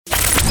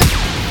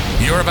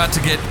You're about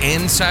to get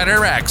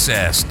insider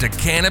access to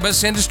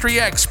cannabis industry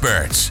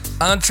experts,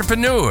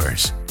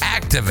 entrepreneurs,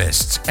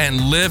 activists, and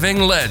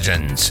living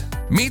legends.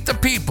 Meet the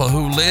people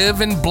who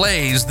live and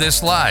blaze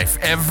this life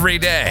every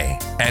day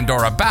and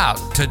are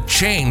about to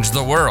change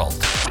the world.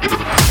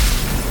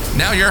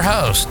 Now your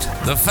host,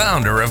 the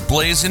founder of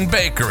Blazin'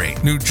 Bakery,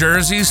 New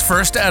Jersey's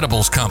first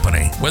edibles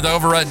company, with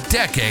over a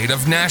decade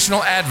of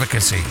national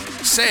advocacy,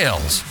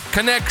 sales,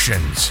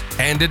 connections,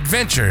 and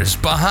adventures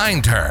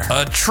behind her.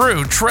 A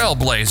true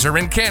trailblazer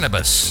in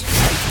cannabis.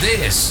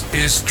 This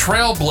is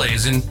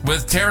Trailblazing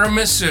with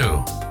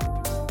Tiramisu.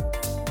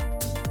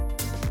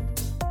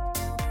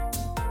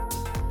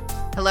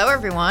 Hello,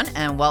 everyone,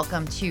 and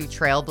welcome to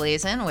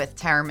Trailblazing with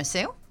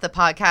Tiramisu, the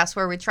podcast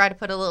where we try to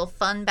put a little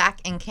fun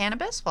back in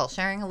cannabis while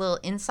sharing a little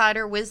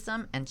insider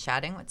wisdom and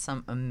chatting with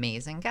some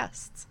amazing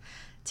guests.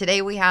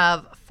 Today we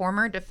have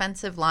former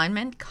defensive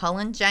lineman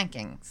Cullen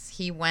Jenkins.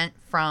 He went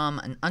from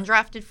an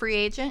undrafted free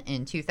agent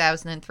in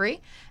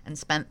 2003 and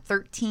spent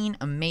 13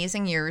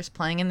 amazing years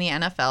playing in the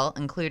NFL,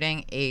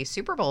 including a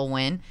Super Bowl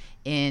win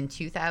in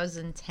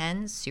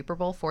 2010's Super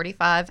Bowl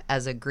 45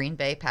 as a Green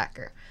Bay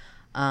Packer.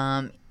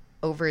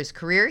 Over his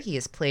career, he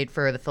has played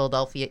for the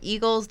Philadelphia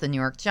Eagles, the New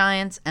York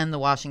Giants, and the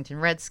Washington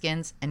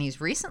Redskins, and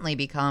he's recently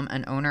become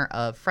an owner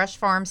of Fresh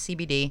Farm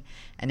CBD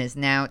and is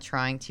now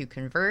trying to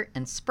convert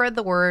and spread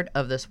the word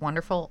of this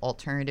wonderful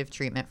alternative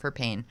treatment for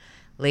pain.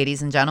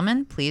 Ladies and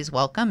gentlemen, please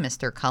welcome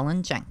Mr.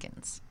 Cullen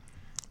Jenkins.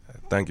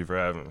 Thank you for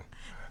having me.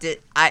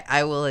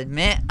 I will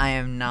admit I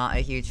am not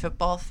a huge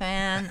football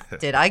fan.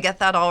 Did I get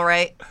that all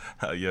right?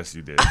 Yes,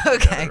 you did.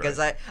 Okay, because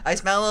I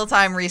spent a little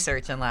time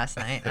researching last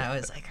night, and I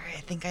was like, all right, I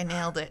think I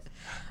nailed it.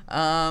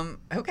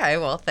 Okay,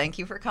 well, thank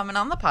you for coming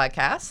on the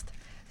podcast.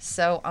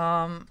 So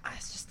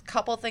just a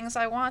couple things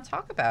I want to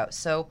talk about.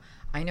 So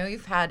I know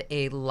you've had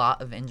a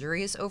lot of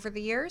injuries over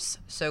the years.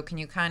 So can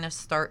you kind of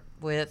start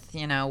with,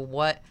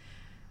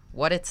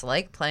 what it's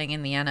like playing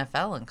in the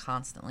NFL and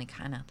constantly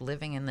kind of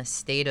living in this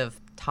state of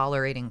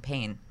tolerating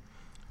pain?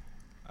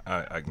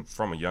 I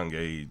from a young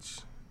age,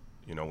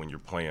 when you're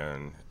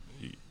playing,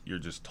 you're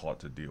just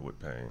taught to deal with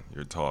pain.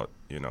 You're taught,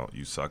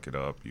 you suck it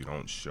up, you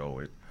don't show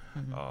it,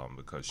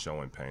 because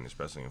showing pain,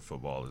 especially in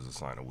football, is a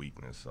sign of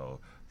weakness. So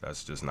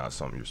that's just not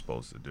something you're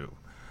supposed to do.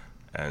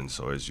 And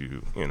so as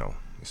you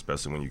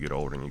especially when you get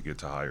older and you get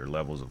to higher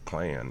levels of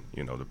playing,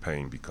 the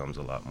pain becomes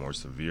a lot more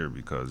severe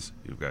because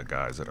you've got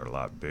guys that are a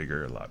lot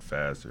bigger, a lot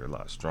faster, a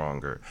lot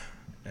stronger.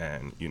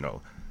 And,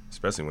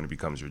 especially when it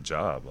becomes your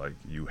job, like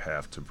you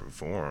have to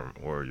perform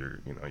or you're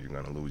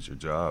going to lose your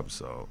job.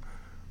 So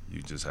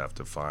you just have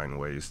to find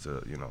ways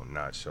to,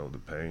 not show the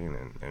pain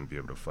and be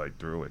able to fight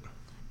through it.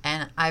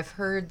 And I've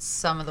heard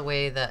some of the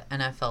way the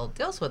NFL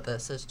deals with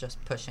this is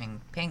just pushing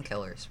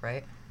painkillers,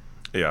 right?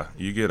 Yeah,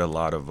 you get a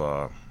lot of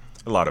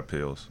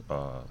pills,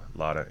 a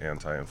lot of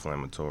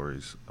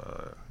anti-inflammatories.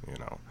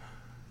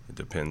 It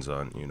depends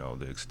on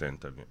the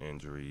extent of your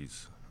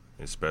injuries,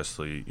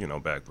 especially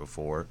back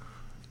before.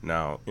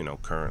 Now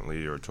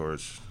currently or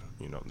towards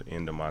the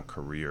end of my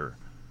career,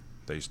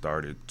 they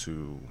started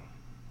to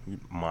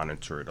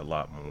monitor it a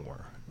lot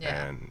more.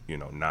 Yeah. And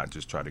not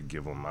just try to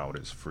give them out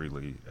as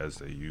freely as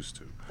they used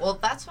to. Well,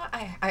 that's what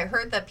I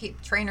heard that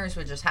trainers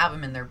would just have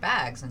them in their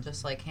bags and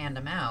just hand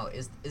them out.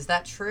 Is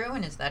that true,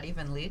 and is that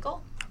even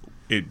legal?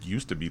 It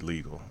used to be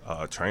legal.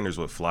 Trainers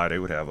would fly; they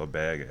would have a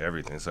bag of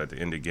everything. So at the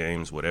end of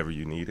games, whatever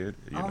you needed,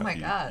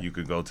 God! You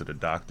could go to the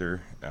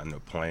doctor on the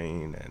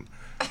plane,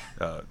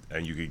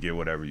 and you could get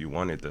whatever you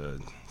wanted.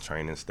 The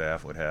training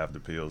staff would have the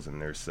pills in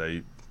their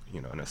safe,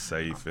 in a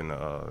safe in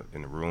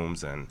the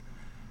rooms, and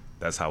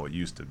that's how it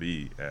used to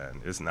be,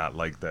 and it's not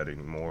like that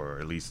anymore, or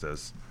at least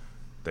as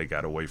they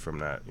got away from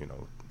that,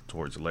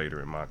 towards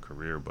later in my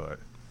career. But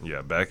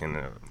yeah, back in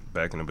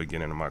the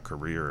beginning of my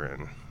career,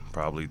 and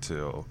probably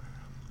till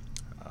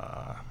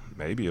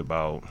maybe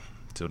about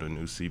till the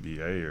new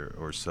CBA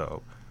or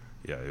so,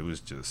 yeah, it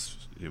was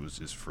just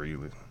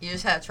freely. You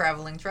just had a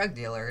traveling drug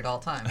dealer at all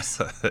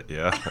times.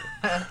 Yeah.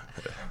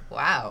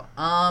 Wow.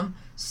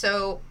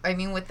 So,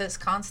 with this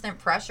constant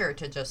pressure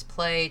to just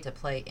play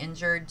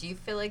injured, do you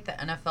feel like the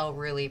NFL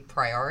really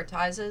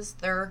prioritizes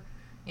their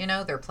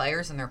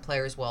players and their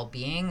players'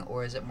 well-being,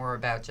 or is it more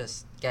about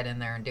just get in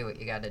there and do what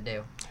you got to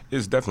do?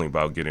 It's definitely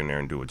about get in there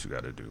and do what you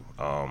got to do.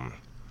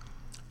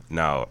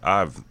 Now,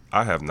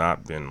 I have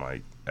not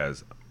been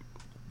as,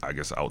 I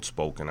guess,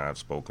 outspoken. I've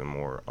spoken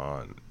more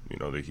on,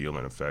 the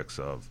healing effects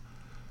of,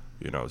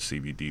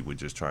 CBD with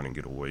just trying to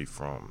get away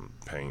from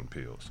pain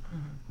pills.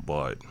 Mm-hmm.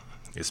 But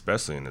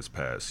especially in this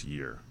past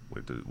year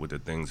with the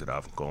things that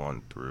I've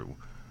gone through,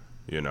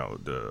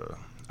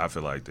 I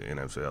feel like the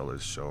NFL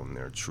has shown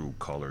their true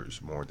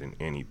colors more than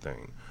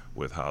anything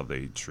with how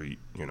they treat,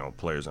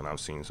 players. And I've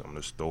seen some of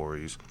the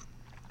stories.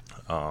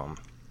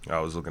 I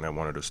was looking at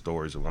one of the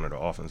stories of one of the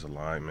offensive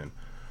linemen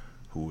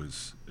who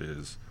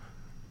is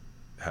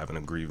having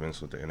a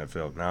grievance with the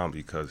NFL now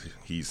because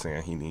he's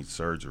saying he needs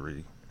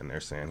surgery and they're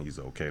saying he's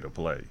okay to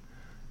play.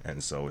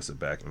 And so it's a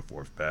back and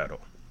forth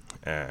battle.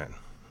 And,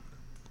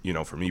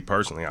 for me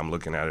personally, I'm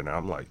looking at it and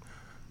I'm like,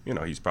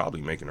 he's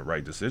probably making the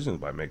right decisions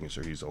by making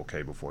sure he's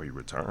okay before he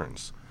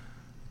returns.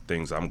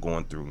 Things I'm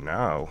going through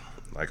now,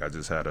 like I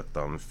just had a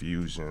thumb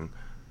fusion,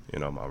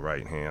 my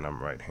right hand,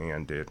 I'm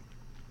right-handed.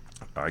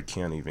 I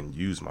can't even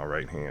use my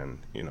right hand,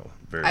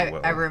 very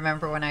well. I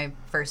remember when I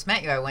first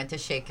met you, I went to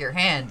shake your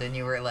hand, and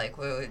you were like,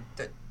 "Well,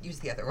 use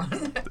the other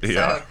one."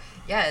 Yeah. So,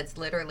 yeah, it's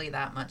literally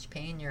that much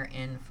pain you're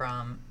in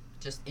from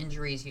just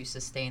injuries you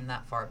sustained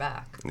that far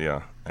back.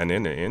 Yeah, and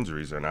then the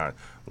injuries are not.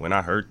 When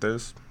I hurt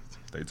this,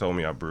 they told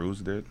me I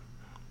bruised it,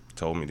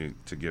 told me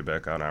to get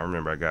back out. And I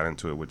remember I got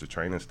into it with the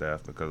training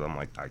staff because I'm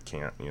like, I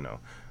can't,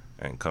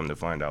 And come to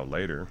find out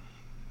later,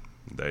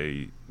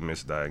 they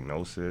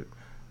misdiagnosed it.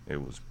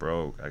 It was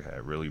broke. I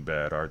had really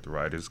bad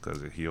arthritis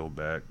because it healed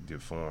back,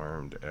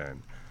 deformed,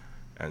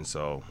 and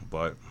so.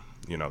 But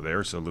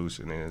their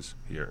solution is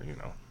here.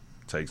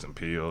 Take some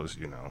pills.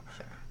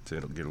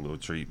 To get a little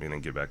treatment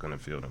and get back on the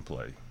field and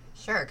play.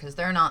 Sure, because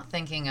they're not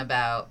thinking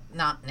about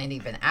not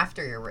even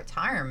after your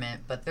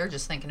retirement, but they're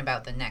just thinking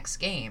about the next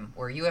game,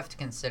 where you have to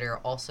consider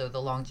also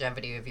the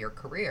longevity of your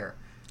career.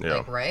 Yeah.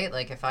 Like, right?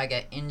 Like, if I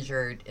get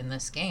injured in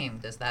this game,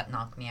 does that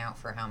knock me out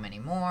for how many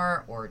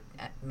more, or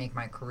make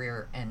my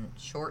career end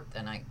short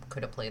than I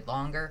could have played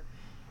longer?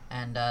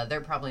 And they're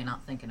probably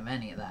not thinking of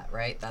any of that,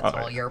 right? That's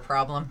all your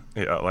problem.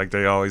 Yeah, like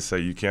they always say,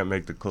 you can't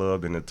make the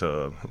club in the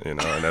tub, and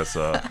that's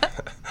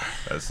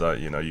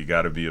you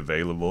got to be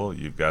available.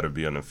 You've got to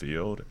be on the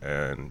field,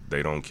 and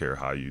they don't care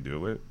how you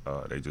do it.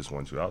 They just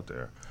want you out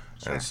there.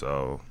 Sure. And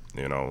so,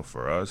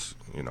 for us,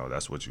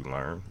 that's what you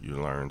learn. You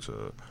learn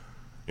to,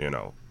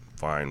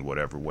 find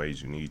whatever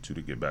ways you need to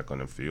get back on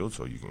the field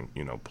so you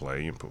can,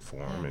 play and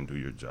perform and do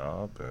your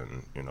job.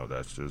 And,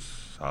 that's just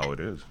how it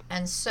is.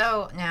 And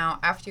so now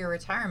after your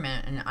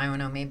retirement, and I don't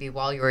know, maybe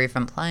while you were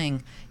even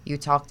playing, you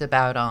talked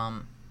about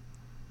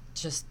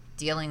just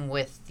dealing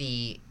with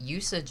the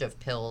usage of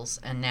pills.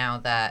 And now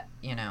that,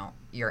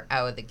 you're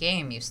out of the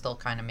game, you still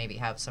kind of maybe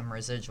have some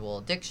residual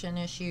addiction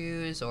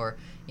issues or,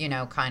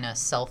 kind of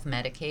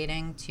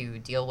self-medicating to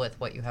deal with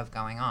what you have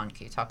going on.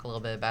 Can you talk a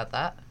little bit about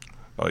that?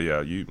 Oh,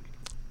 yeah.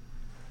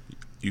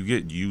 You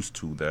get used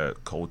to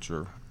that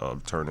culture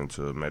of turning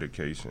to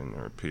medication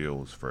or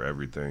pills for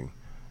everything.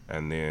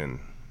 And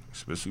then,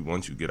 especially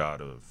once you get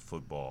out of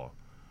football,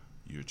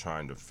 you're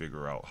trying to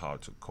figure out how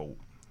to cope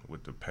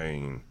with the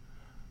pain.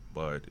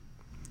 But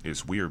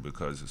it's weird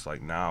because it's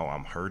like now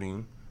I'm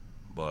hurting,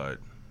 but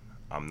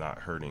I'm not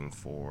hurting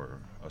for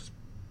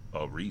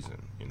a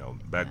reason.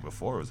 Back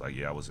before it was like,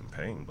 yeah, I was in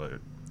pain, but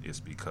it's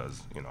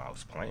because, I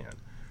was playing.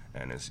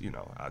 And it's,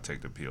 I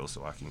take the pills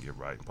so I can get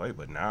right and play.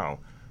 But now,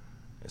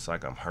 it's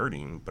like I'm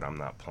hurting, but I'm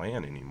not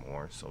playing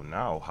anymore. So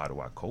now how do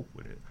I cope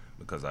with it?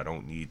 Because I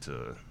don't need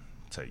to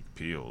take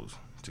pills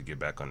to get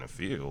back on the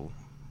field,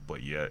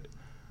 but yet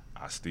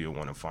I still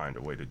want to find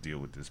a way to deal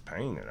with this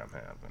pain that I'm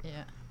having.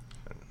 Yeah.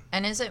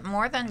 And is it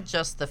more than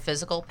just the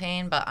physical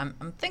pain? But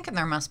I'm thinking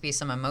there must be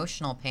some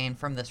emotional pain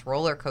from this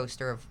roller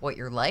coaster of what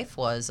your life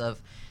was,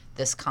 of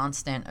this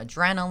constant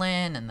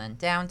adrenaline and then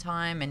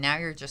downtime, and now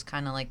you're just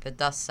kind of like the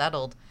dust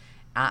settled.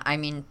 I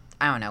mean,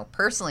 I don't know.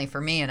 Personally, for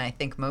me, and I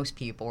think most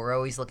people, we're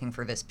always looking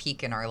for this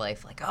peak in our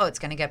life, like, oh, it's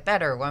going to get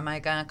better. What am I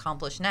going to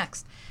accomplish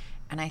next?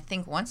 And I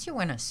think once you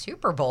win a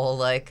Super Bowl,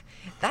 like,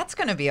 that's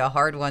going to be a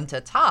hard one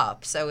to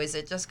top. So is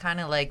it just kind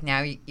of like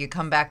now you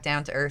come back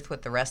down to earth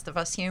with the rest of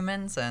us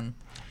humans? And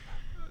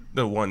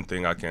the one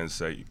thing I can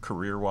say,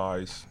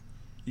 career-wise,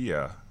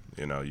 yeah,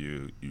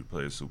 you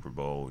play a Super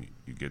Bowl,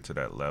 you get to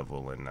that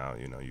level, and now,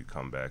 you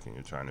come back and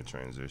you're trying to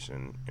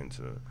transition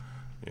into,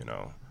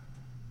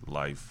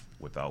 life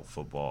without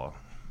football.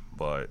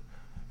 But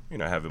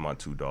having my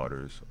two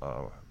daughters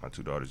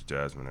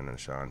Jasmine and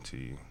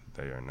Ashanti,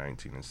 they are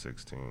 19 and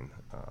 16,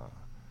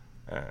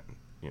 and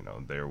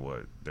they're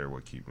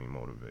what keep me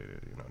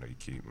motivated. They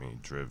keep me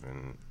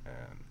driven,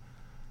 and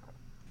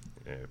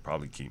it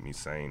probably keep me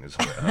sane as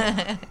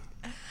well.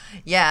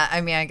 Yeah, I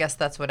mean, I guess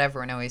that's what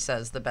everyone always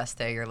says, the best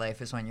day of your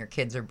life is when your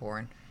kids are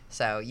born.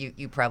 So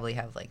you probably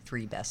have like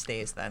 3 best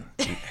days then.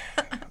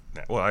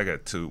 Well, I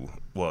got 2.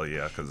 Well,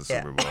 yeah, because of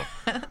Super Bowl.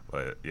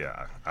 But,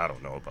 yeah, I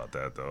don't know about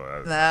that,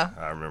 though.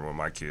 I remember when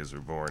my kids were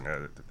born,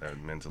 that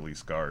mentally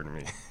scarred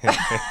me.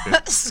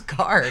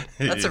 Scarred?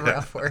 That's a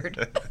rough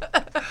word.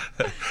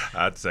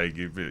 I'd say,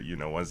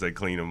 once they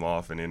clean them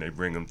off and then they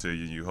bring them to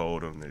you, you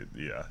hold them,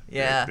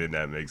 then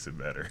that makes it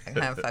better. It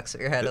kind of fucks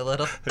with your head a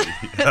little.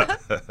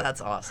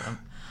 That's awesome.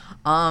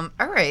 All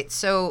right,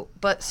 so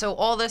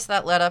all this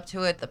that led up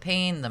to it, the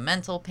pain, the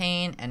mental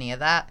pain, any of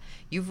that,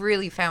 you've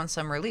really found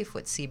some relief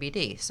with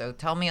CBD. So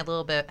tell me a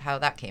little bit how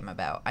that came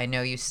about. I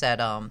know you said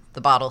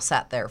the bottle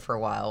sat there for a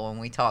while when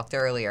we talked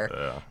earlier.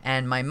 Yeah.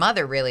 And my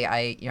mother really,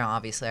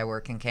 obviously I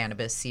work in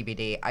cannabis,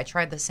 CBD. I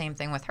tried the same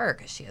thing with her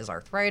because she has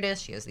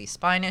arthritis, she has these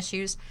spine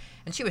issues,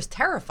 and she was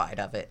terrified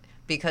of it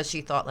because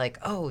she thought like,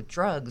 oh,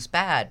 drugs,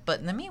 bad. But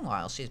in the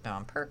meanwhile, she's been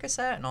on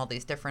Percocet and all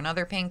these different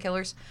other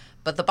painkillers.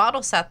 But the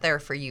bottle sat there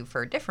for you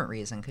for a different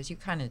reason because you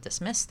kind of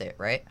dismissed it,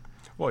 right?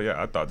 Well,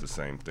 yeah, I thought the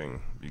same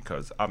thing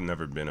because I've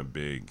never been a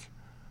big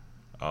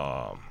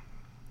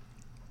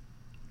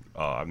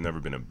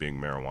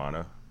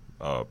marijuana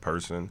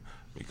person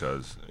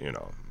because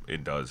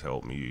it does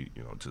help me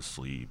to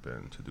sleep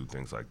and to do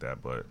things like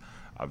that. But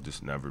I've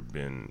just never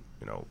been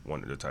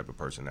one of the type of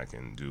person that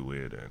can do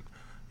it and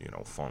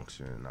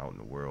function out in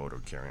the world or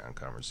carry on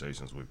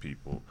conversations with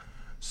people.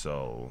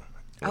 So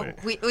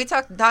we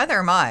talked. Neither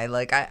am I.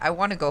 Like I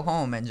want to go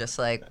home and just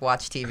like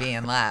watch TV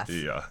and laugh.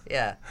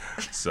 Yeah.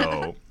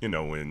 So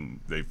when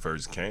they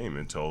first came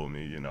and told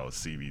me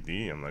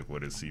CBD, I'm like,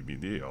 what is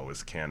CBD? Oh,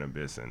 it's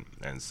cannabis,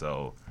 and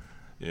so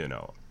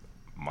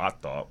my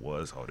thought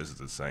was, oh, this is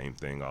the same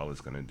thing. All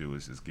it's gonna do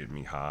is just get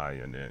me high,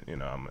 and then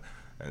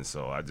and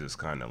so I just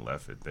kind of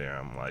left it there.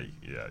 I'm like,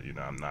 yeah,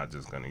 I'm not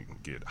just gonna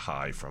get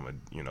high from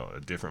a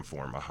different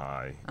form of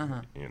high,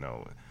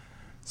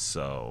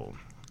 So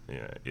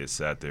yeah, it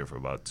sat there for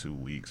about 2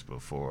 weeks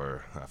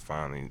before I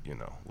finally,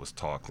 was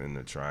talked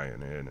into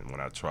trying it. And when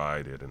I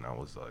tried it, and I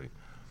was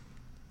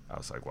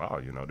like, wow,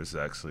 this is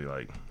actually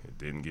like, it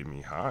didn't get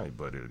me high,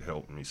 but it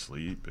helped me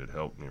sleep. It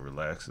helped me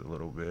relax a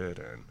little bit,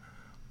 and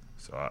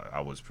so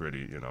I was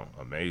pretty,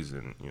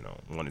 amazing.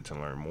 Wanted to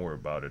learn more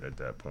about it at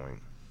that point.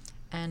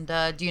 And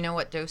do you know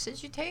what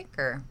dosage you take,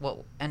 or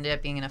what ended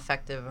up being an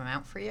effective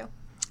amount for you?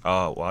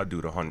 Well, I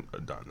do the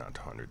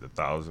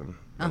 1,000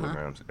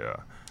 milligrams. Yeah.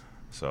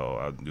 So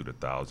I do the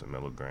 1,000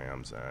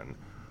 milligrams, and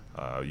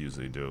I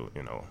usually do,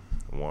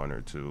 1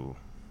 or 2,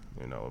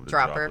 of the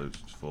droplets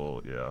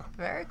full. Yeah.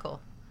 Very cool.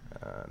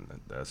 And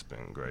that's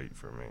been great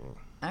for me.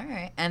 All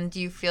right. And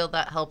do you feel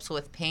that helps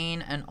with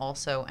pain and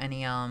also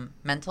any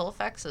mental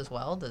effects as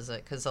well? Does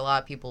it? Because a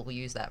lot of people will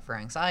use that for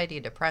anxiety,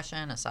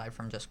 depression, aside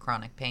from just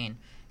chronic pain.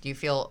 Do you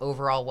feel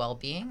overall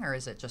well-being, or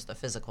is it just a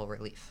physical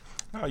relief?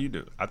 No, you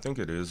do. I think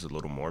it is a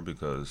little more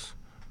because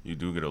you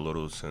do get a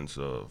little sense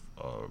of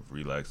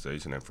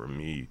relaxation. And for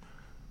me,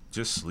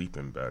 just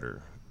sleeping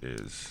better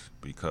is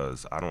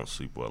because I don't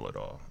sleep well at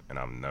all. And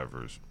I've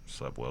never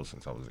slept well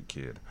since I was a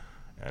kid.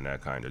 And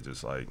that kind of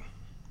just like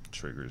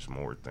triggers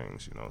more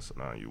things, So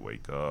now you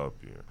wake up,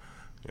 you're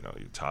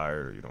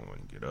tired, or you don't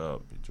want to get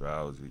up, you're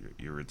drowsy,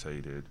 you're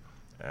irritated.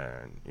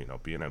 And,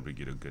 being able to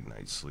get a good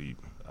night's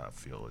sleep, I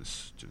feel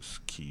is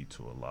just key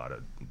to a lot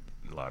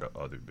of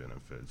other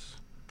benefits.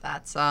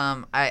 That's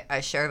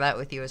I share that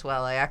with you as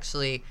well. I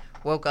actually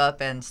woke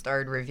up and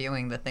started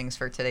reviewing the things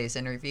for today's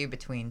interview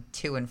between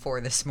 2 and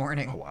 4 this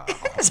morning. Oh, wow.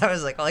 So I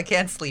was like, well, I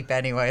can't sleep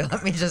anyway.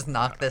 Let me just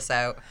knock this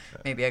out.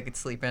 Maybe I could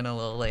sleep in a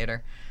little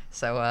later.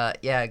 So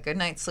yeah, good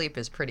night's sleep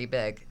is pretty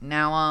big.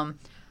 Now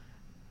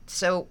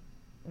so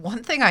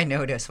one thing I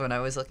noticed when I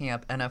was looking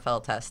up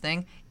NFL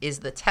testing is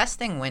the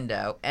testing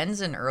window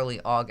ends in early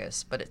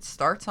August, but it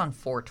starts on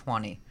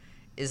 4/20.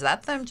 Is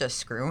that them just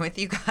screwing with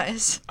you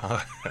guys?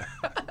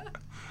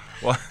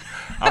 Well,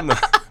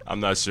 I'm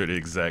not sure the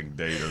exact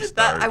date of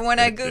start. When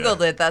I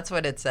Googled it, that's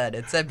what it said.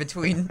 It said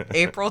between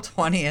April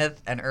 20th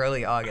and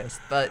early August.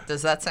 But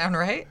does that sound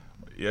right?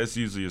 Yes,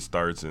 usually it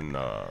starts in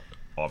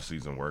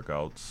off-season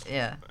workouts.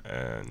 Yeah.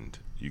 And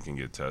you can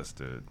get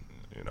tested,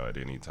 at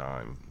any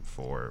time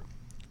for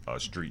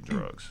street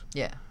drugs.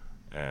 Yeah.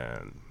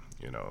 And,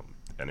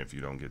 and if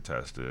you don't get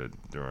tested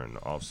during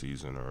the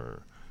off-season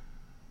or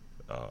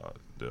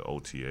the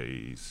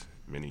OTAs,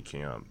 mini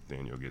camp,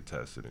 then you'll get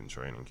tested in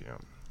training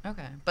camp.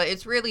 Okay, but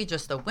it's really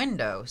just a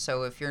window.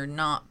 So if you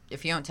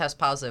don't test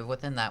positive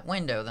within that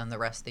window, then the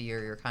rest of the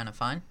year you're kind of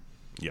fine.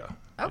 Yeah.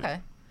 Okay. Yeah.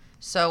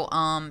 So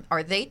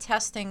are they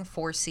testing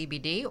for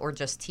CBD or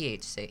just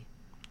THC?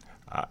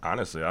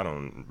 Honestly, I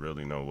don't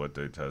really know what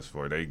they test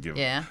for. They give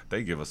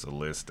us a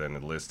list, and the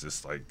list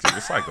is like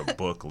it's like a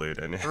booklet.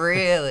 And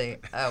really?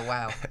 Oh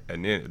wow!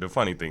 And then the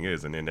funny thing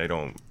is, and then they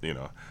don't,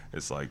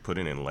 it's like put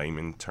it in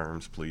layman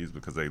terms, please,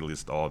 because they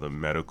list all the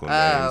medical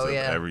names of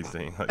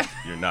everything like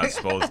you're not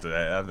supposed to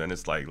have, and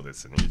it's like,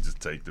 listen, you just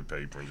take the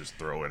paper and just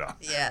throw it out.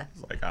 Yeah.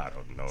 It's like I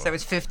don't know. So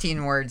it's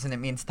 15 words, and it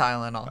means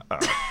Tylenol.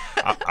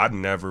 I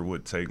never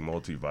would take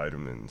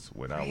multivitamins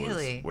when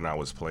I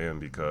was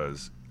playing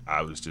because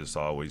I was just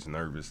always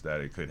nervous that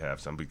it could have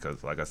some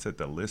because, like I said,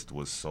 the list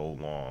was so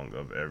long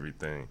of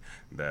everything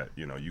that,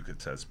 you could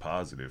test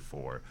positive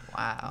for.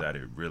 Wow. That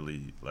it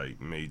really,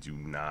 made you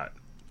not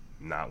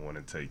want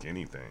to take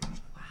anything.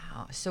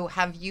 Wow. So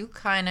have you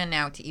kind of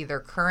now to either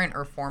current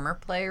or former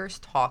players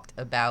talked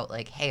about,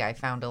 hey, I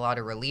found a lot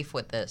of relief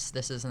with this.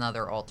 This is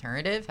another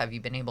alternative. Have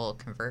you been able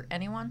to convert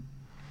anyone?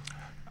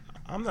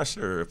 I'm not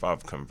sure if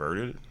I've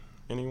converted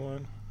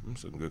anyone.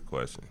 That's a good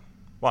question.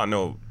 Well, I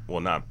know,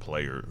 not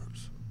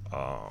players.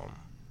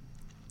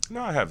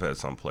 I have had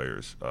some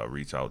players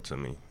reach out to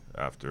me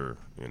after,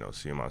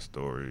 seeing my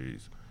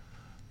stories,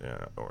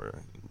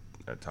 or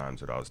at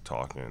times that I was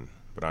talking.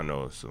 But I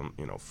know some,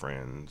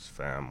 friends,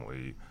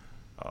 family,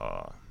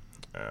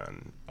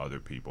 and other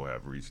people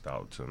have reached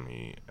out to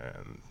me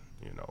and,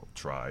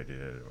 tried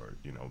it or,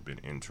 been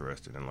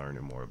interested in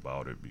learning more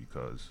about it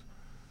because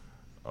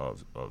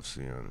of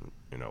seeing,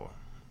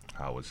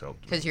 how it's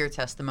helped. Because your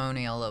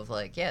testimonial of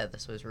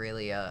this was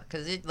really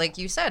because like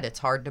you said, it's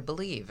hard to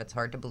believe. It's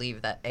hard to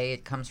believe that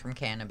it comes from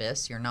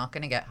cannabis. You're not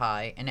going to get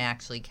high, and it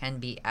actually can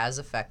be as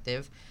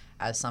effective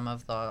as some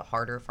of the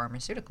harder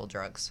pharmaceutical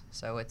drugs.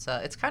 So it's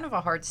kind of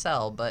a hard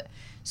sell. But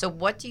so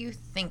what do you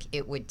think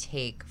it would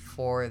take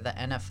for the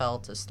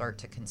NFL to start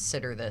to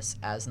consider this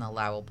as an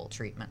allowable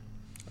treatment?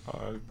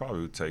 It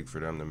probably would take for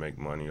them to make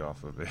money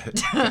off of it.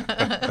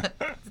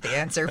 The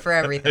answer for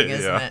everything,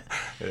 isn't it?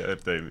 Yeah,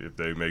 if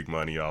they make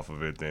money off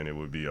of it, then it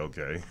would be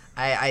okay.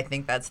 I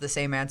think that's the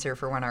same answer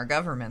for when our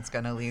government's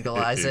going to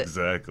legalize it.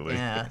 Exactly.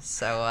 Yeah.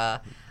 So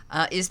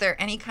is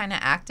there any kind of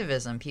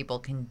activism people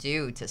can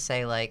do to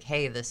say, like,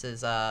 hey, this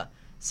is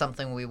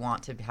something we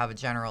want to have a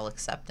general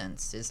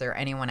acceptance? Is there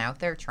anyone out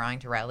there trying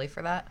to rally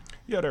for that?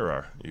 Yeah, there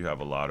are. You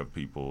have a lot of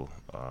people.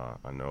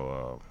 I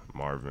know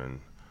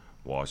Marvin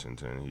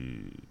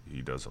Washington,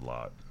 he does a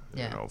lot,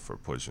 you know, for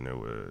pushing it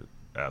with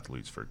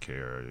Athletes for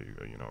Care,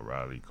 you know,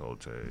 Riley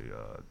Cote,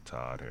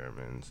 Todd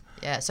Hermans.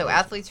 Yeah, so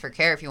Athletes for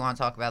Care, if you want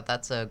to talk about,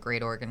 that's a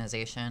great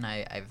organization.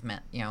 I've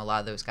met, you know, a lot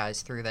of those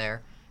guys through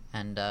there,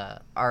 and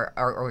our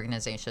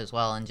organization as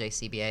well,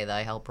 NJCBA, that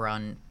I help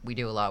run, we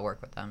do a lot of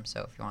work with them.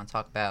 So if you want to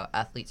talk about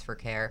Athletes for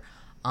Care,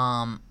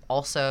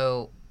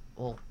 also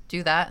we'll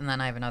do that, and then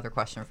I have another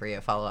question for you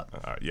to follow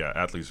up. Yeah,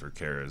 Athletes for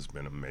Care has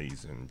been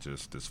amazing,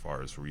 just as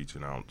far as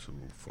reaching out to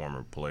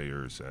former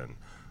players and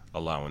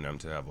allowing them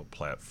to have a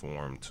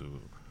platform to,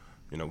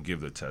 you know,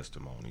 give the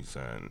testimonies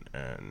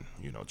and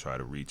you know, try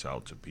to reach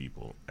out to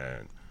people.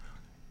 And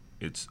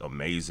it's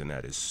amazing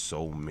that it's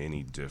so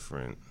many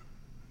different,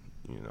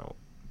 you know,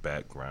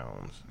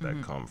 backgrounds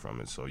that come from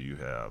it. So you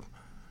have,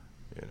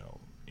 you know,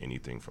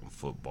 anything from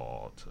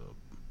football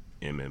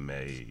to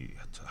MMA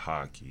to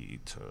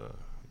hockey to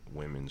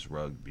women's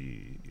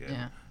rugby.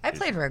 Yeah. I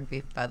played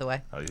rugby, by the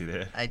way. Oh, you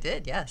did? I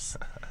did, yes.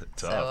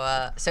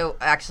 Tough. So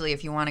actually,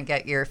 if you want to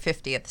get your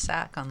 50th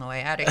sack on the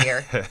way out of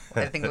here,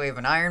 I think we have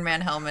an Iron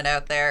Man helmet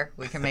out there.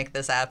 We can make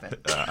this happen.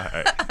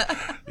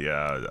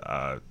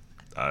 Yeah,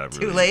 I really,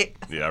 Too late?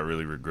 Yeah, I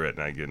really regret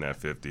not getting that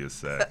 50th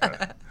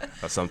sack.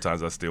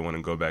 Sometimes I still want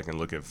to go back and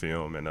look at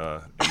film and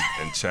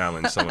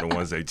challenge some of the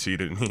ones they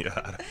cheated me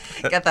out.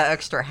 Get that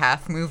extra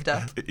half moved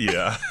up.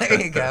 Yeah.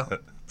 There you go.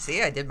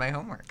 See, I did my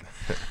homework.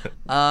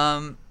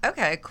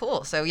 Okay,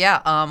 cool. So,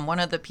 yeah, one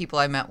of the people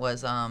I met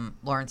was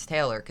Lawrence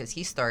Taylor, because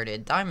he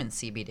started Diamond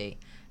CBD.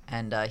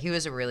 And he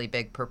was a really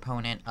big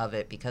proponent of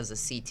it because of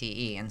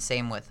CTE. And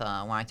same with when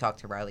I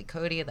talked to Riley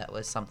Cody, that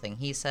was something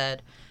he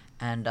said.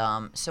 And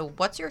so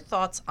what's your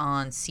thoughts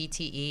on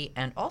CTE?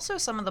 And also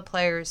some of the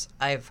players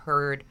I've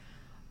heard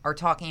are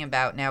talking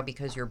about now,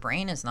 because your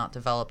brain is not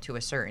developed to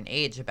a certain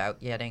age,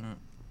 about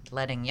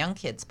letting young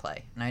kids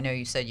play. And I know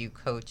you said you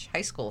coach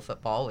high school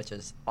football, which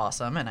is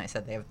awesome, and I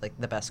said they have like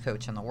the best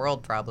coach in the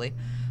world probably.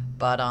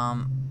 But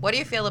what do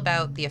you feel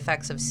about the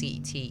effects of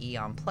CTE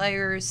on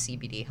players,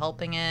 CBD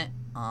helping it,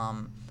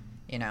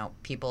 you know,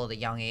 people at a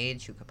young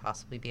age who could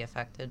possibly be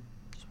affected?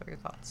 Just what are your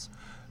thoughts?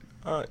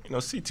 You know,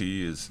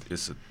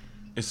 CTE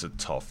it's a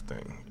tough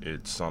thing.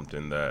 It's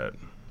something that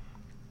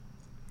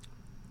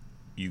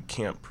you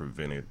can't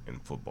prevent it in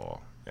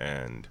football.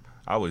 And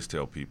I always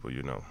tell people,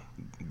 you know,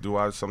 do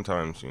I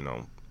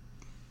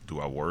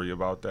worry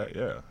about that?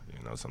 Yeah.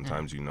 You know,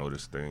 sometimes you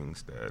notice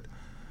things that,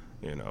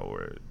 you know,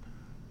 where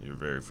you're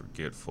very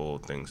forgetful,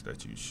 things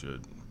that you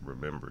should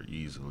remember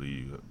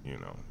easily, you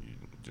know, you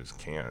just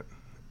can't.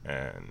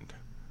 And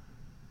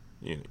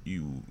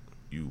you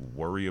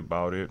worry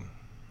about it,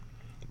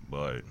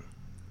 but,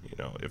 you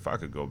know, if I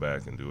could go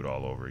back and do it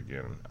all over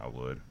again, I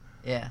would.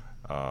 Yeah.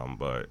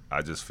 But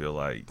I just feel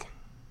like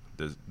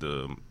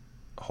the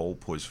whole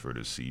push for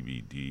the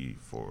CBD,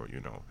 for, you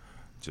know,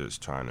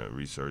 just trying to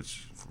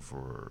research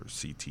for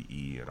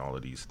CTE and all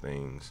of these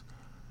things,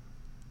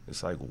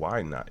 it's like,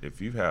 why not?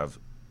 If you have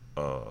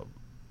a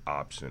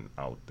option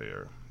out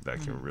there that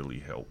can really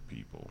help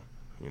people,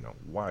 you know,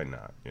 why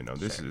not? You know,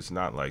 this is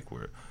not like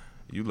where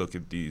you look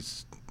at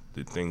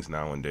the things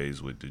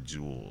nowadays with the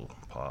Juul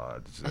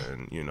pods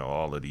and, you know,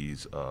 all of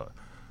these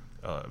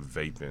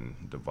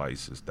vaping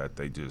devices that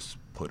they just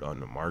put on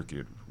the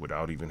market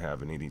without even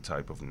having any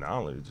type of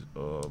knowledge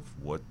of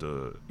what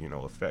the, you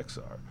know, effects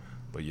are.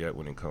 But yet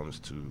when it comes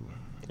to,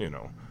 you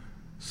know,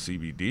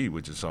 CBD,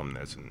 which is something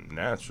that's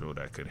natural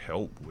that could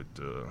help with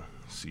the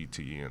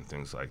CTE and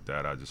things like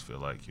that, I just feel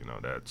like, you know,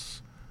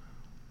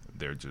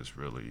 they're just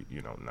really,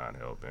 you know, not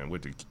helping.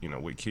 With the, you know,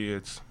 with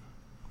kids,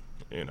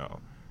 you know,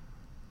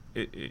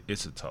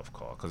 it's a tough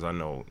call, because I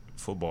know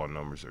football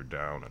numbers are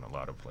down in a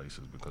lot of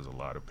places because a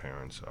lot of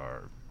parents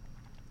are,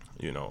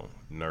 you know,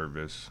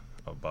 nervous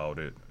about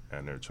it,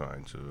 and they're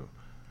trying to,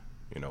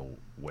 you know,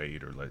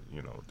 wait or let,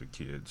 you know, the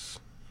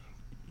kids,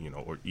 you know,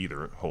 or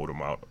either hold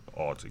them out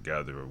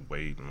altogether or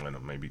wait and let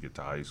them maybe get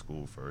to high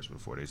school first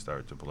before they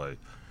start to play.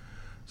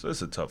 So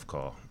it's a tough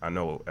call. I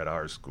know at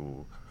our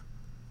school,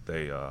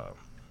 they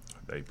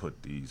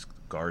put these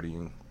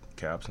Guardian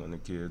caps on the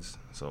kids,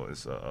 so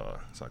it's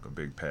like a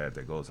big pad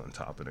that goes on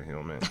top of the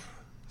helmet.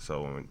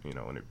 So when, you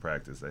know, when they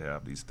practice, they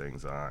have these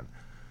things on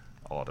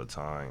all the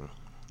time,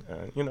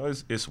 and, you know,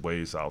 it's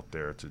ways out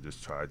there to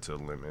just try to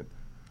limit,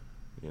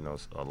 you know,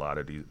 a lot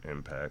of the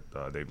impact.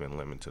 They've been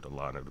limited a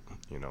lot of,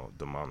 you know,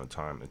 the amount of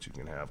time that you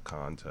can have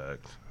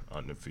contact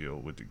on the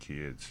field with the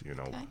kids, you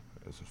know,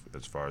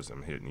 as far as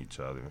them hitting each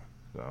other.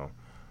 So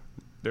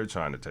they're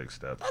trying to take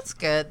steps. That's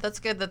good. That's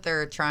good that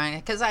they're trying.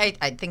 Because I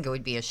think it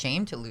would be a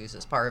shame to lose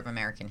as part of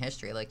American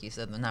history. Like you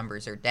said, the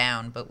numbers are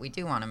down, but we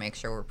do want to make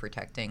sure we're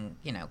protecting,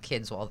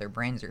 kids while their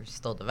brains are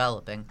still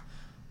developing.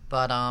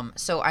 But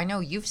so I know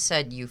you've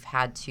said you've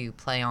had to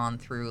play on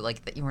through,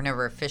 like, that you were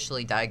never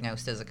officially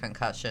diagnosed as a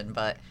concussion,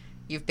 but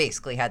you've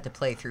basically had to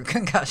play through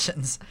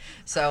concussions.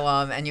 So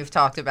and you've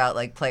talked about,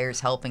 like, players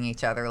helping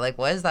each other. Like,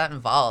 what does that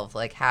involve?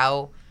 Like,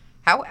 how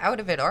out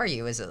of it are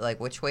you? Is it like,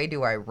 which way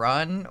do I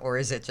run? Or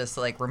is it just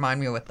like, remind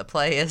me what the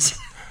play is?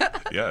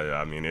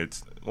 Yeah, I mean,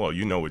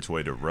 you know which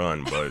way to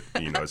run, but,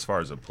 as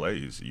far as the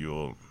plays,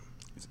 it'll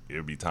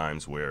be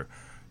times where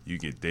you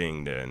get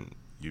dinged and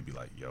you'd be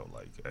like, yo,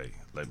 like, hey,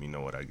 let me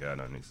know what I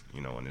got on this,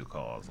 on these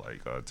calls.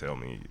 Like, tell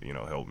me,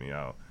 help me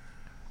out.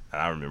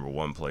 And I remember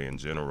one play in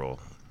general,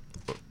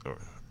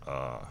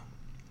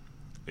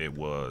 it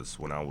was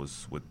when I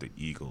was with the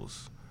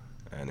Eagles,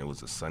 and it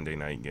was a Sunday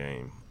night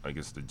game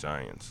against the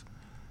Giants.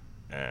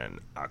 And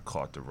I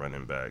caught the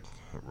running back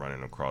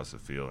running across the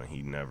field, and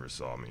he never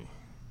saw me.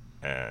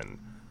 And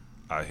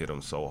I hit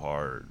him so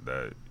hard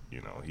that,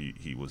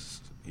 he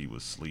was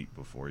asleep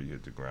before he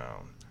hit the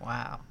ground.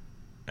 Wow.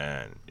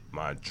 And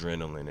my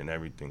adrenaline and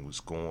everything was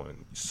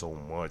going so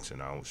much,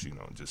 and I was,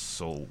 just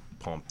so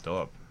pumped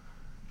up.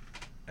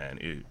 And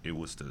it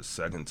was the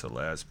second to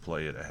last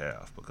play of the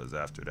half, because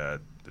after that,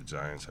 the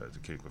Giants had to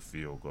kick a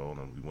field goal,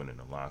 and we went in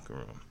the locker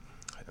room.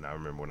 And I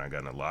remember when I got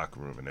in the locker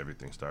room and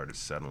everything started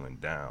settling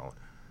down,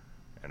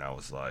 and I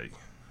was like,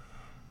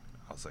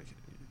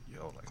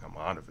 yo, like, I'm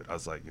out of it. I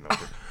was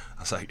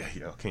like, hey,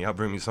 yo, can y'all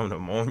bring me some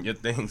pneumonia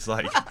things?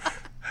 Like,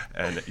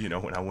 and,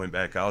 when I went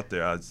back out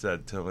there, I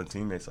said to my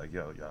teammates, like,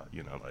 yo,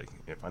 y'all, like,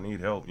 if I need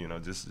help,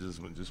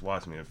 just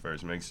watch me at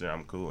first, make sure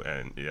I'm cool.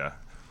 And, yeah,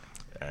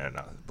 and,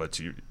 but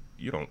you're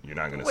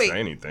not going to say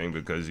anything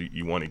because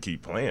you want to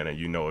keep playing. And,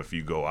 if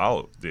you go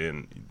out,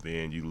 then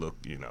you look,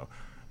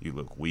 you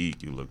look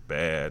weak, you look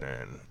bad,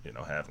 and,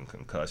 having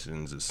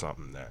concussions is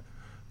something that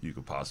you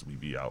could possibly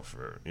be out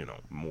for,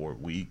 more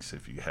weeks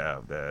if you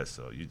have that.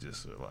 So you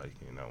just are like,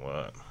 you know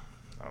what,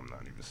 I'm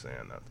not even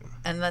saying nothing.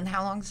 And then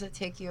how long does it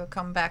take you to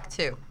come back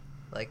to?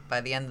 Like,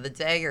 by the end of the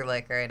day, you're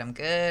like, all right, I'm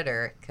good,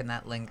 or can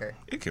that linger?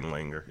 It can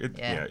linger.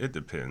 It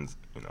depends,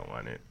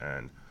 on it.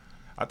 And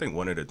I think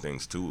one of the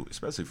things, too,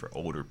 especially for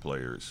older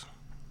players,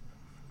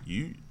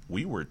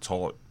 we were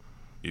taught,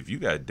 if you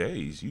got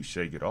days, you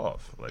shake it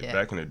off. Like,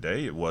 back in the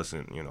day, it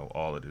wasn't,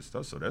 all of this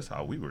stuff. So that's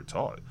how we were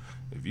taught.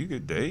 If you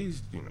get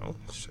days,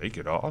 shake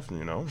it off.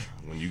 When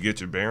you get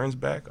your bearings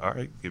back, all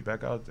right, get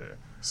back out there.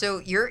 So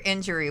your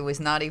injury was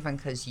not even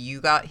because you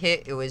got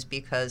hit. It was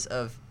because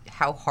of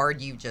how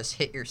hard you just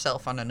hit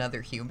yourself on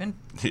another human?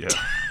 Yeah.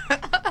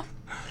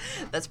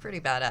 That's pretty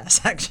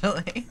badass,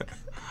 actually.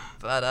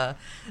 But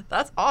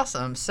that's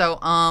awesome. So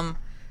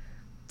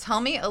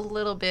tell me a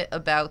little bit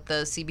about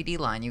the CBD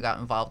line you got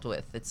involved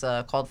with. It's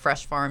called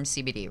Fresh Farms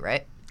CBD,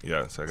 right?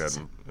 Yes, I got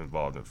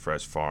involved in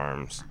Fresh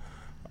Farms.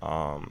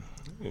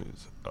 It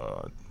was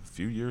a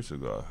few years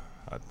ago,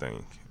 I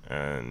think.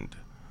 And,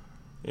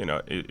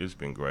 it's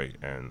been great.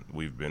 And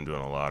we've been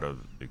doing a lot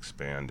of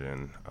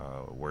expanding,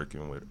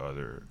 working with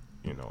other,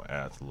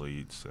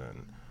 athletes.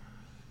 And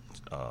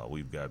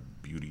we've got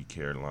beauty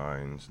care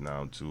lines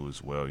now, too,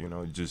 as well.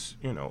 Just,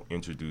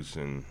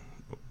 introducing,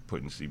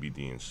 putting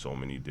CBD in so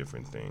many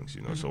different things,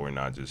 so we're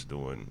not just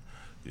doing,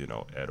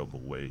 edible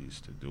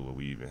ways to do it.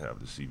 We even have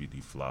the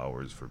CBD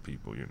flowers for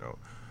people,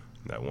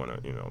 that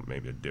want to,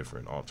 maybe a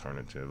different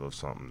alternative of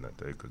something that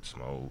they could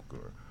smoke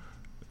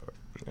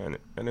and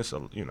it's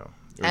a,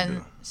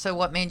 And so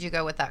what made you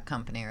go with that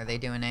company? Are they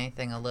doing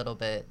anything a little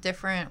bit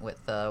different with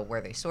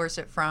where they source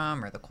it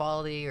from or the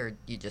quality, or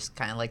you just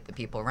kind of like the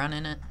people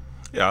running it?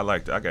 Yeah, I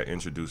liked it. I got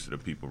introduced to the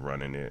people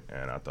running it,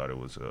 and I thought it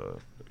was a,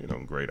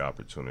 great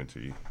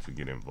opportunity to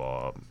get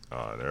involved.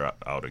 They're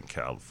out in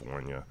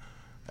California,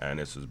 and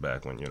this was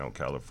back when,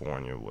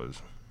 California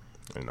was,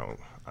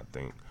 I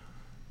think,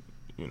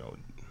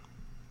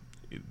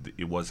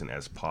 it wasn't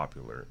as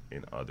popular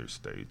in other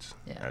states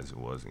as it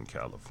was in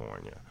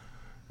California.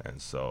 And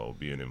so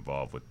being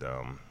involved with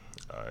them,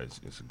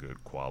 it's a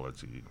good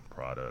quality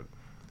product.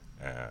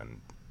 And,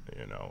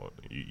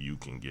 you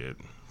can get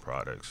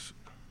products,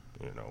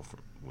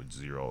 with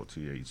zero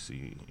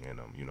THC in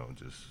them,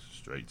 just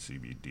straight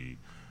CBD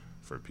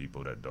for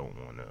people that don't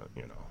want to,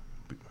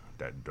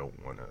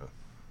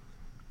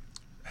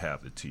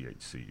 have the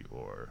THC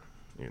or,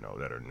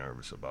 that are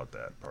nervous about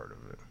that part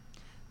of it.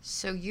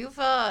 So you've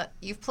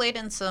played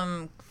in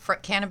some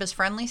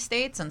cannabis-friendly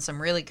states and some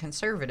really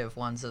conservative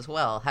ones as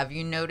well. Have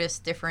you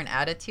noticed different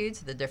attitudes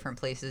at the different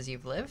places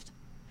you've lived?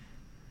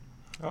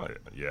 Oh,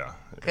 yeah.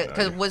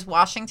 Because was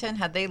Washington,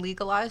 had they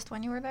legalized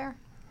when you were there?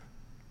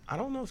 I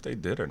don't know if they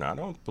did or not. I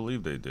don't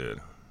believe they did.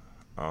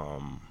 I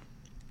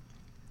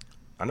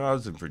know I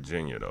was in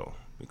Virginia, though,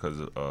 because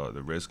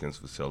the Redskins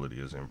facility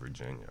is in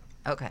Virginia.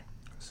 Okay.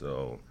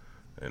 So,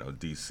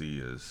 D.C.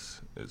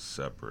 is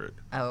separate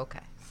Oh,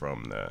 okay.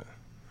 from that.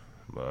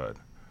 But,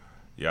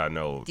 Yeah, I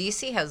know.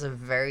 DC has a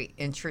very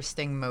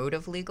interesting mode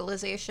of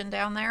legalization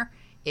down there.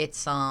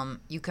 It's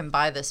you can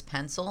buy this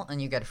pencil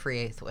and you get a free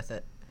eighth with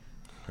it.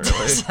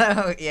 Really?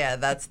 So yeah,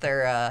 that's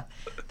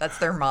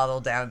their model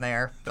down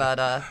there. But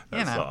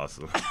you That's know,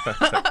 awesome.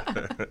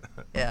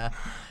 yeah,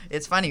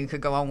 it's funny. You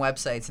could go on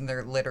websites and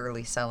they're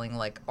literally selling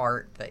like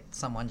art that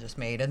someone just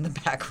made in the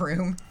back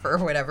room for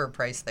whatever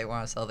price they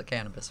want to sell the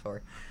cannabis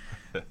for.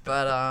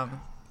 But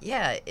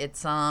yeah,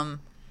 it's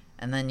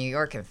and then New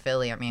York and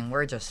Philly. I mean,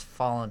 we're just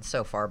falling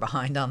so far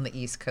behind on the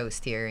East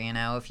Coast here. You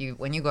know,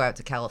 when you go out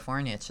to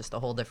California, it's just a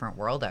whole different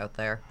world out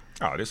there.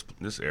 Oh,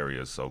 this area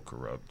is so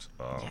corrupt.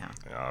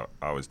 I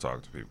always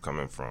talk to people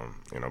coming from,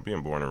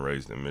 being born and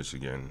raised in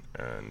Michigan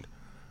and,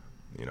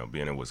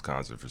 being in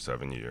Wisconsin for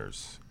 7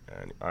 years.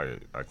 And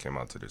I came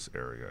out to this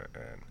area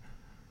and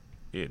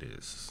it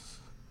is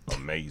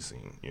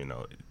amazing.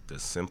 The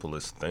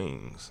simplest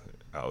things.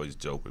 I always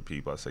joke with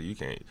people. I say,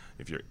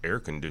 if your air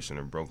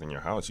conditioner broke in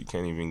your house, you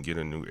can't even get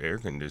a new air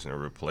conditioner,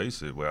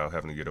 replace it without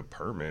having to get a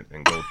permit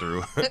and go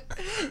through,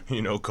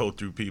 go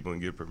through people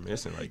and get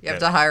permission. Like you have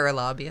to hire a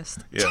lobbyist.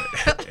 Yeah,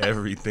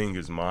 everything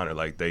is monitored.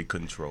 Like they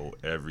control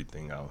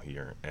everything out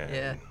here, and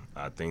yeah.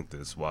 I think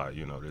that's why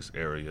this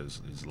area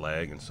is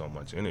lagging so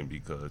much in it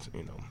because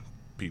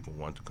people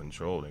want the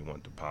control, they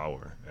want the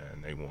power,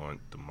 and they want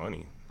the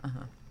money.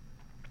 Uh-huh.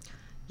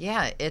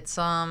 Yeah, it's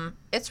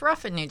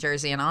rough in New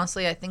Jersey, and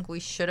honestly, I think we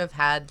should have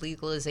had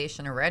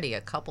legalization already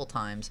a couple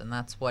times, and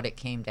that's what it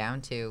came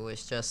down to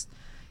was just,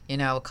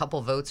 a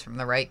couple votes from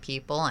the right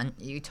people. And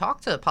you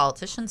talk to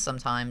politicians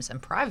sometimes,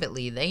 and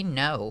privately, they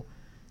know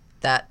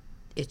that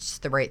it's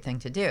the right thing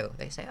to do.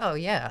 They say, "Oh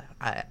yeah,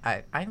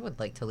 I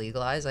would like to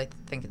legalize. I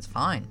think it's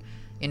fine."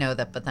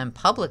 But then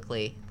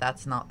publicly,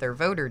 that's not their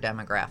voter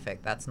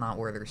demographic. That's not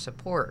where their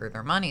support or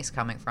their money's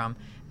coming from.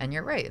 And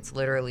you're right, it's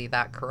literally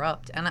that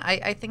corrupt. And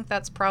I think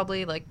that's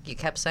probably, like you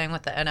kept saying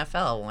with the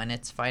NFL, when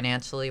it's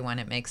financially, when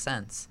it makes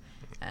sense.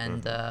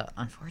 And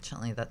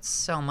unfortunately, that's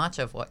so much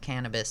of what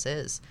cannabis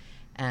is.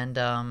 And,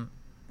 I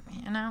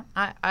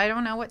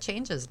don't know what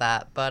changes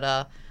that.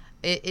 But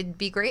it'd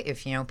be great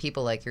if,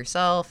 people like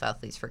yourself,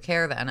 Athletes for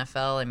Care, the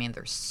NFL, I mean,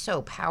 they're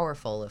so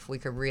powerful if we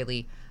could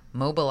really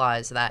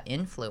mobilize that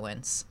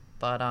influence.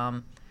 But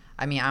I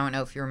don't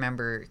know if you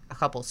remember a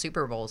couple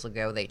Super Bowls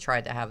ago, they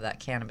tried to have that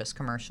cannabis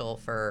commercial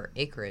for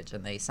Acreage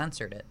and they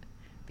censored it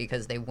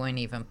because they wouldn't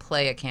even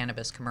play a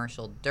cannabis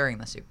commercial during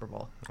the Super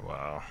Bowl.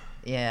 Wow.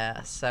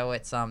 Yeah, so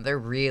it's they're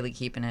really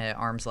keeping it at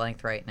arm's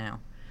length right now.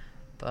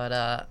 But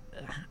I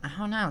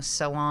don't know.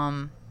 So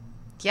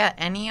yeah,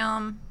 any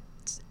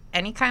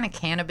kind of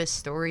cannabis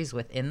stories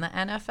within the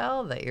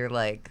NFL that you're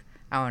like,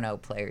 I don't know,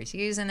 players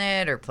using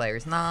it or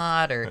players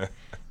not, or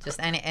just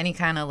any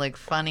kind of like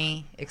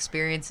funny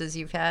experiences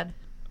you've had?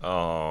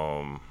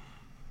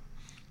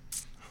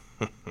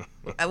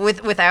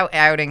 Without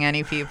outing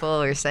any people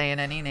or saying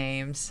any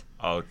names.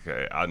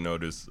 Okay, I know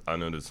this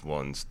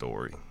one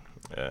story,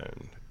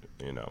 and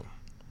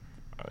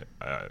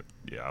I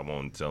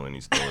won't tell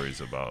any stories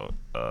about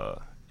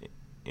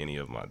any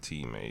of my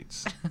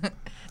teammates.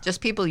 Just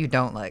people you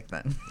don't like,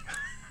 then.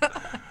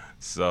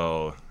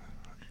 So,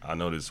 I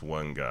know this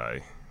one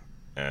guy,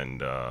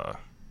 and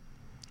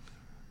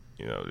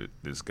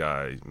this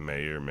guy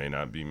may or may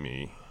not be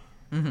me,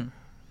 Mm-hmm.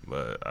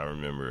 but I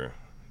remember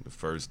the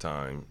first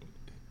time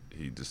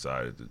he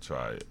decided to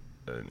try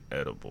an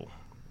edible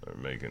or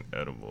make an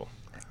edible,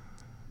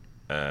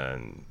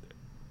 and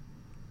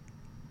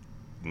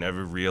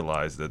never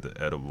realized that the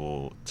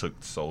edible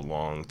took so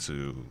long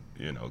to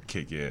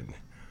kick in,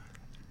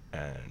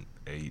 and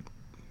ate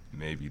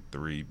maybe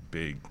 3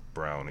 big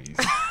brownies.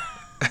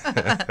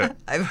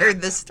 I've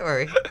heard this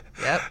story.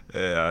 Yep.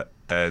 Yeah,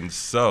 and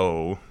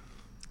so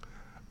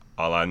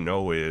all I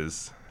know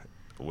is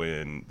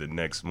when the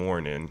next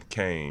morning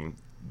came,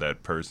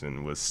 that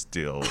person was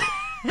still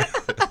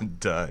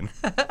done.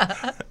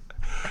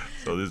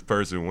 So this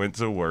person went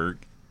to work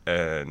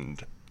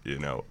and,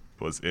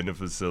 was in the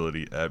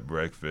facility at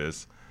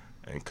breakfast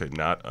and could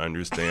not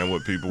understand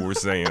what people were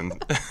saying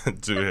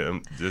to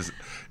him. Just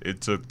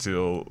it took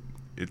till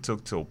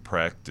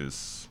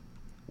practice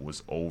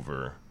was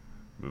over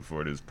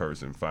before this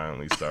person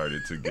finally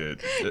started to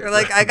get... You're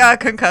like, I got a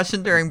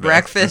concussion during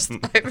breakfast.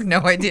 I have no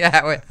idea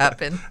how it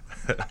happened.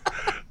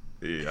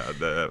 Yeah,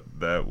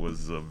 that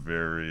was a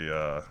very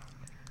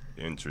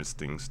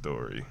interesting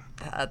story.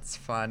 That's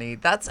funny.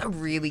 That's a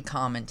really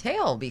common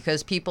tale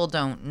because people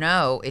don't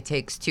know it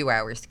takes 2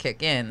 hours to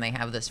kick in. They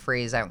have this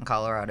phrase out in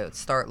Colorado, it's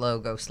start low,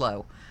 go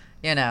slow,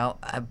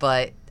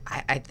 but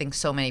I think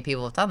so many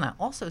people have done that.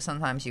 Also,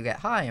 sometimes you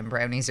get high and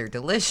brownies are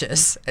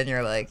delicious and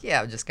you're like,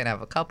 yeah, I'm just going to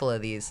have a couple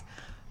of these.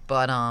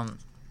 But,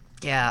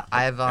 yeah,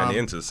 I've... and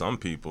into some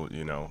people,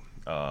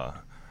 a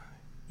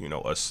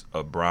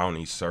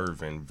brownie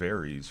serving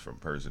varies from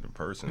person to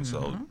person. Mm-hmm.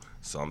 So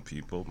some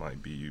people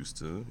might be used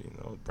to,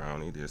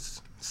 brownie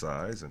this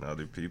size, and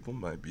other people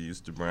might be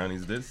used to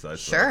brownies this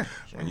size. Sure.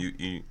 So when you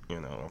eat,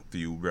 a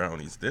few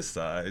brownies this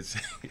size.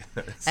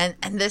 and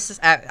this is,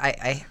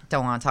 I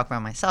don't want to talk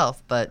about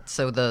myself, but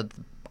so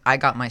I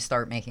got my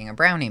start making a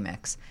brownie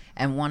mix.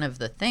 And one of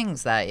the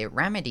things that it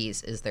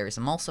remedies is there's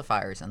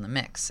emulsifiers in the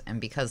mix. And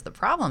because the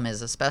problem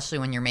is, especially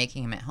when you're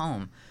making them at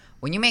home,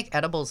 when you make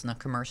edibles in a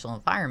commercial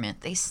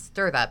environment, they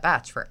stir that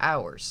batch for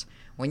hours.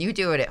 When you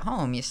do it at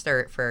home, you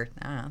stir it for,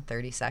 I don't know,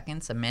 30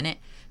 seconds, a minute.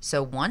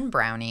 So one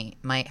brownie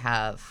might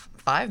have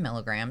 5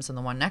 milligrams and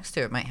the one next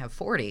to it might have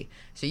 40.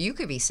 So you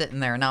could be sitting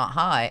there not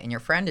high and your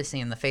friend is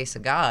seeing the face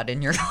of God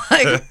and you're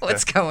like,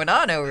 what's going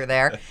on over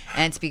there?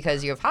 And it's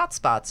because you have hot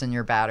spots in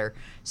your batter.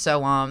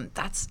 So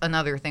that's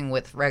another thing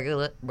with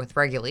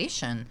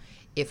regulation.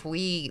 If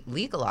we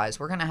legalize,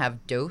 we're going to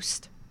have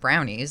dosed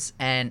brownies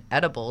and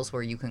edibles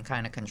where you can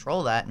kind of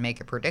control that and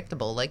make it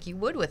predictable like you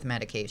would with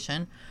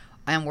medication.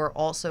 And we're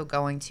also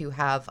going to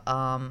have,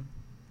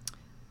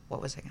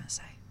 what was I going to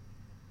say?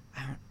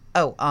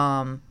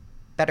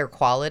 Better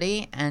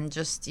quality and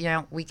just,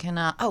 we can,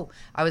 I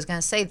was going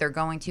to say they're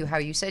going to, how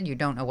you said you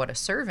don't know what a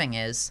serving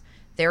is.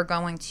 They're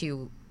going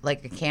to,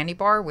 like a candy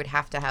bar would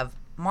have to have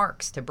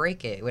marks to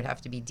break it. It would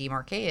have to be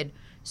demarcated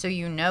so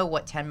you know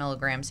what 10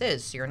 milligrams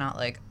is. So you're not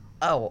like,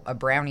 oh, a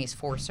brownie's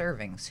 4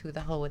 servings. Who the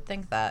hell would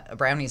think that? A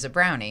brownie's a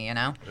brownie,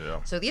 Yeah.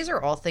 So these are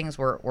all things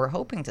we're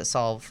hoping to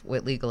solve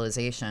with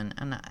legalization.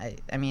 And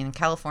I mean, in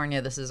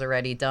California, this is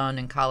already done.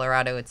 In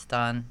Colorado, it's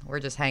done. We're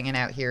just hanging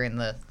out here in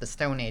the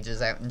Stone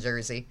Ages out in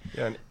Jersey.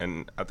 Yeah,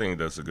 and I think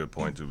that's a good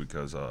point, too,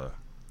 because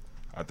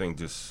I think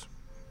just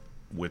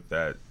with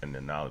that and the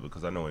knowledge,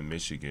 because I know in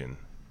Michigan,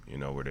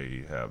 where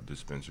they have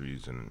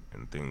dispensaries and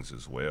things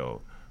as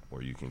well,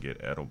 where you can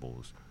get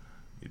edibles,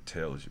 it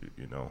tells you,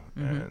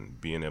 and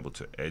being able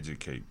to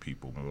educate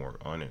people more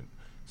on it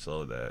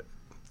so that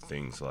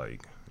things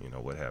like,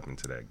 what happened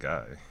to that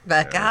guy.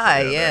 That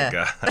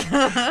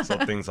guy. So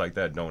things like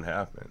that don't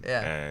happen.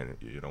 Yeah. And,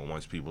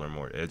 once people are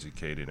more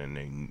educated and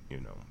they,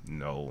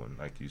 know, and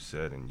like you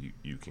said, and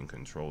you can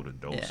control the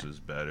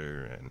doses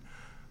better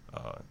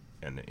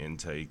and the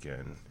intake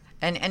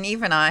And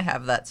even I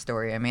have that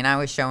story. I mean, I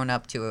was showing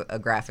up to a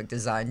graphic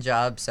design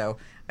job, so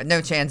no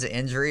chance of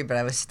injury, but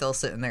I was still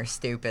sitting there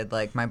stupid.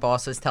 Like, my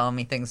boss was telling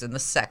me things, and the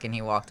second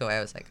he walked away,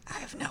 I was like, I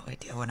have no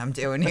idea what I'm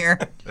doing here.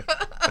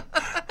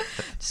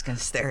 Just going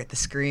to stare at the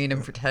screen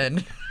and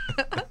pretend.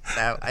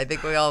 So I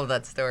think we all have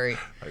that story.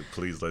 Like,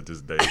 please let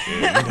this day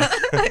end.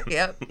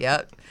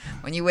 Yep.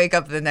 When you wake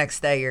up the next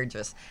day, you're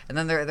just... And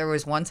then there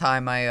was one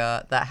time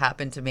that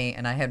happened to me,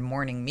 and I had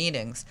morning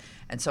meetings,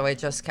 and so I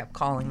just kept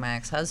calling my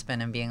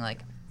ex-husband and being like,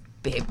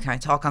 babe, can I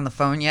talk on the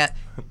phone yet?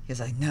 He's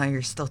like, no,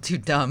 you're still too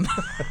dumb.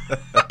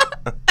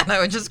 And I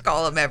would just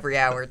call him every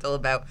hour till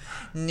about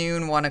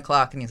noon, 1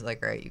 o'clock, and he's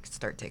like, all right, you can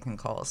start taking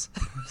calls.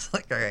 I was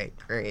like, all right,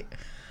 great.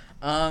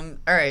 All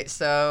right,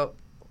 so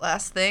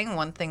last thing,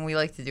 one thing we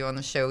like to do on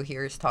the show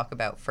here is talk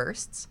about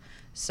firsts.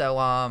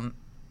 So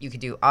you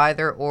could do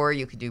either or,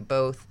 you could do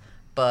both,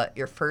 but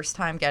your first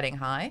time getting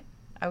high,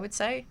 I would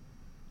say,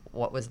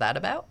 what was that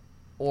about?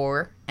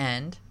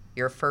 And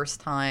your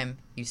first time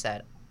you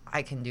said,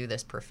 I can do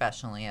this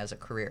professionally as a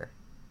career,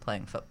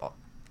 playing football.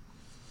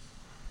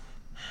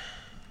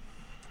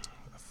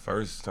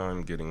 First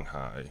time getting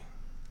high.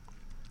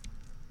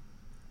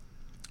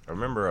 I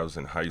remember I was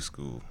in high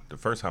school. The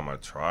first time I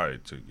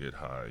tried to get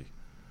high,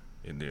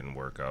 it didn't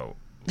work out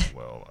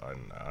well.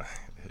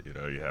 You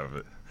have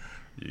it.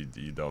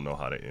 You don't know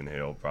how to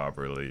inhale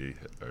properly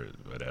or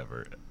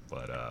whatever.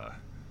 But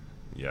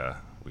yeah,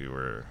 we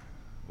were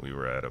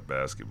at a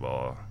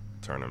basketball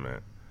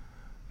tournament,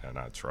 and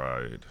I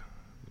tried it,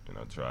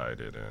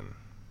 and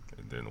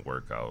it didn't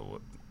work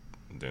out.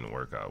 It didn't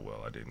work out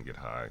well. I didn't get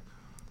high.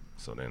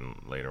 So then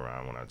later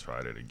on, when I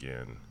tried it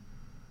again,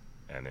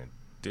 and it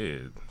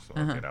did, so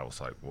then I was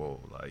like, whoa,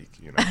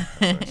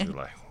 eventually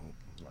like,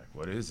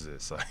 what is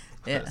this? Like,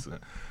 yeah.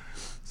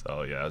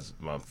 So yeah, it was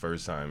my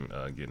first time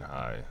getting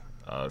high.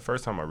 The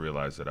first time I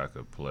realized that I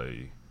could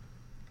play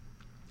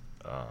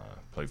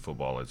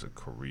football as a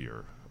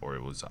career, or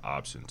it was an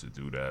option to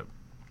do that.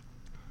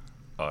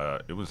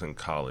 It was in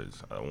college,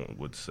 I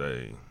would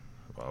say,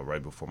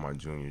 right before my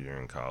junior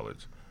year in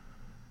college.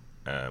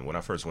 And when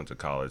I first went to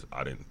college,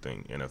 I didn't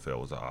think NFL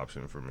was an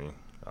option for me.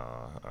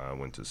 I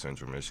went to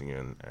Central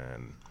Michigan,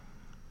 and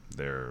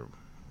there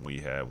we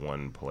had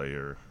one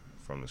player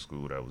from the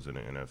school that was in the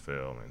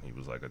NFL, and he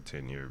was like a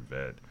 10-year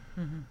vet.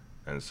 Mm-hmm.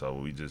 And so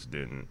we just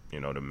didn't,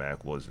 the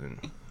MAC wasn't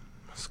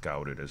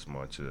scouted as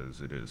much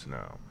as it is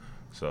now.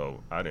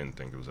 So I didn't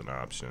think it was an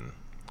option.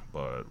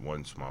 But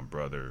once my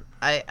brother...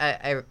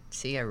 I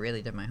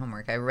really did my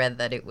homework. I read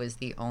that it was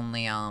the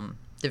only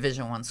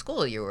Division I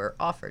school you were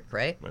offered,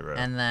 right? Right.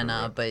 And then,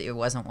 but it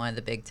wasn't one of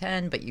the Big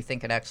Ten, but you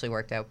think it actually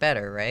worked out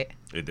better, right?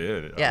 It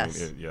did.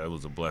 Yes. I mean, it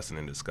was a blessing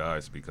in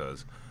disguise,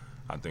 because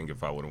I think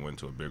if I would have went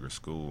to a bigger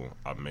school,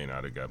 I may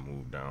not have got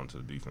moved down to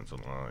the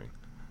defensive line.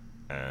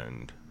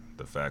 And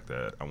the fact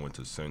that I went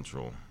to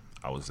Central,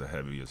 I was the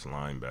heaviest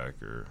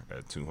linebacker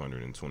at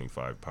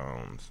 225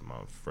 pounds my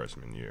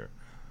freshman year.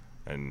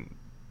 And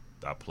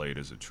I played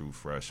as a true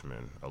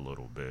freshman a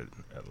little bit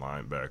at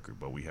linebacker,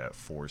 but we had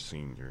 4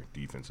 senior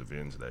defensive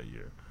ends that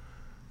year.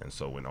 And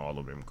so when all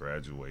of them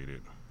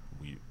graduated,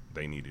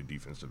 they needed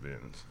defensive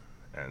ends.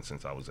 And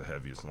since I was the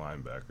heaviest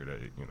linebacker,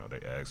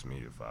 they asked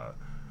me if I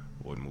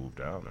would move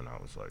down, and I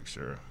was like,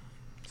 sure.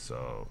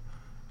 So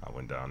I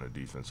went down the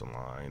defensive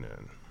line,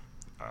 and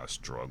I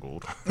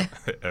struggled.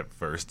 At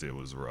first, it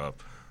was rough.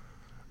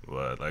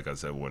 But like I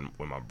said, when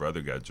my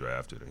brother got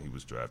drafted, and he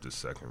was drafted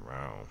second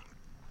round,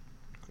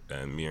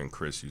 and me and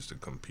Chris used to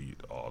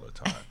compete all the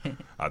time.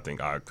 I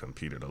think I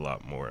competed a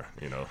lot more,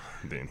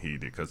 than he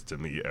did, because to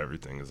me,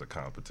 everything is a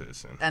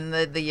competition. And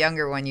the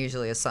younger one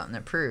usually has something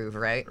to prove,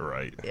 right?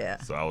 Right.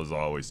 Yeah. So I was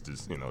always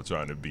just,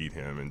 trying to beat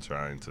him and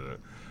trying to,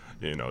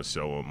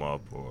 show him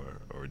up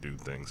or do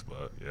things.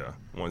 But, yeah,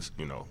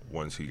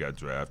 once he got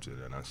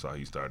drafted and I saw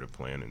he started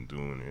playing and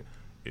doing it,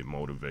 it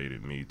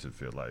motivated me to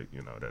feel like,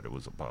 that it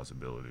was a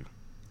possibility.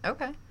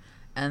 Okay.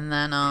 And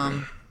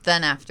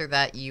then after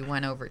that, you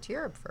went over to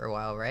Europe for a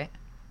while, right?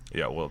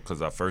 Yeah, well,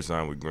 because I first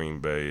signed with Green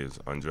Bay as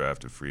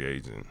undrafted free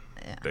agent.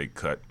 Yeah. They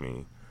cut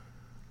me.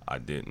 I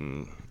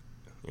didn't,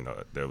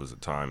 there was a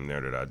time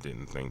there that I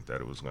didn't think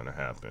that it was going to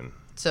happen.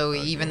 So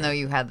even though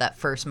you had that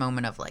first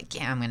moment of like,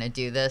 yeah, I'm going to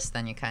do this,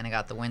 then you kind of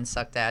got the wind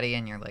sucked out of you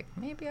and you're like,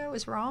 maybe I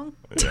was wrong.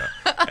 Yeah,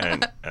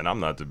 and I'm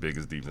not the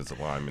biggest defensive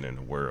lineman in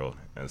the world.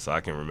 And so I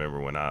can remember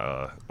when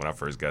I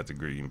first got to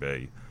Green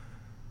Bay,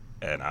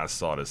 and I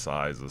saw the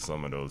size of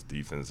some of those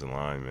defensive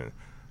linemen.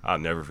 I'll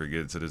never forget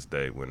it to this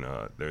day when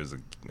there's a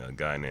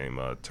guy named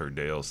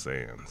Turdale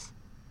Sands,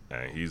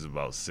 and he's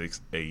about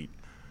 6'8". He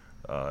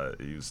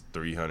was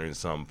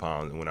 300-something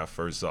pounds. And when I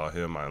first saw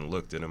him, I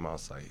looked at him. I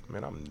was like,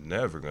 man, I'm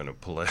never going to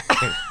play.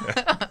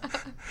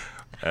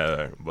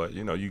 But,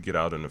 you get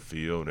out in the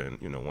field,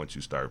 and, once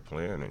you start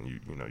playing and, you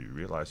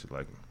realize you're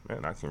like,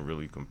 man, I can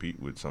really compete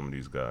with some of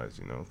these guys,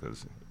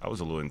 because I was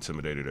a little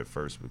intimidated at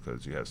first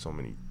because you have so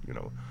many,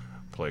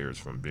 players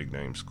from big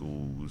name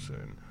schools,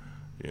 and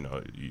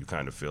you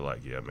kind of feel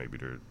like, yeah, maybe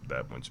they're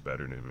that much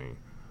better than me.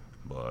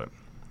 But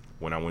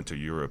when I went to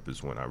Europe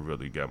is when I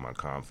really got my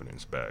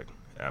confidence back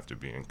after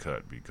being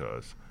cut,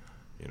 because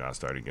I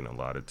started getting a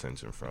lot of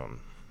attention from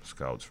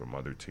scouts from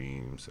other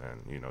teams,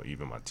 and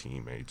even my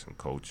teammates and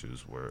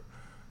coaches were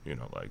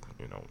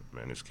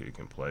man, this kid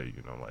can play,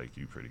 like,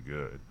 you pretty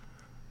good.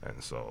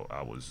 And so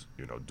I was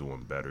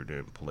doing better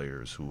than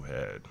players who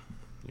had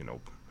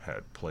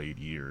played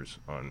years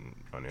on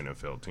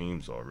NFL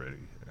teams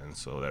already. And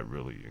so that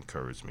really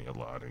encouraged me a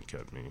lot and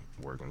kept me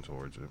working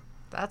towards it.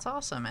 That's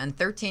awesome. And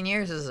 13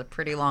 years is a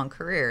pretty long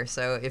career.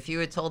 So if you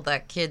had told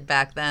that kid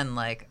back then,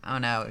 like, oh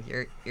no,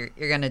 you're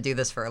going to do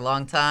this for a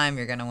long time,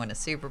 you're going to win a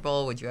Super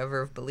Bowl, would you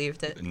ever have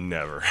believed it?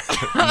 Never.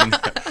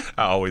 I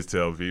always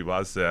tell people,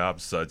 I say I'm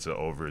such an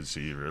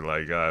overachiever.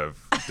 Like,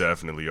 I've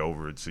definitely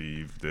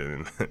overachieved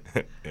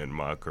in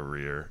my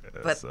career.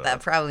 But so,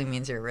 that probably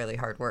means you're a really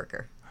hard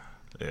worker.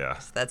 Yeah.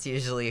 That's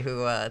usually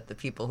the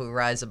people who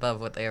rise above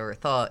what they ever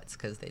thought. It's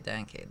because they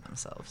dedicate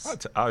themselves.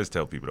 I always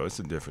tell people, though, it's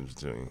the difference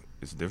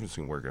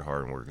between working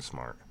hard and working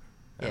smart.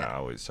 And Yeah. I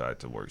always tried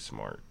to work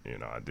smart.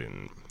 I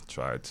didn't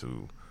try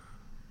to,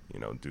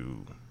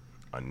 do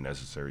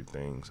unnecessary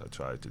things. I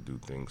tried to do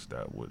things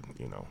that would,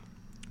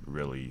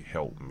 really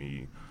help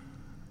me.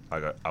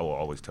 I will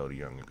always tell the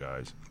younger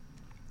guys,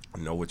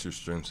 know what your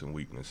strengths and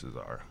weaknesses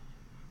are,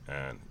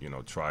 and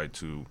try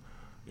to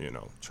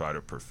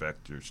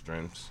perfect your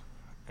strengths,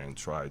 and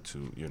try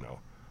to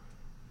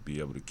be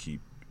able to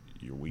keep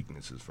your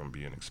weaknesses from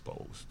being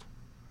exposed.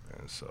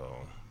 And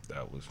so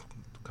that was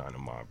kind of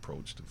my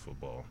approach to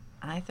football.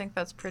 I think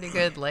that's pretty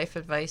good life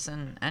advice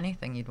in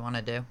anything you'd want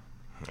to do.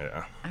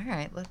 Yeah. All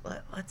right,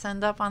 let's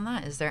end up on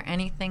that. Is there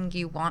anything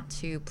you want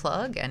to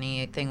plug?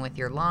 Anything with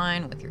your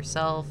line, with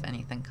yourself,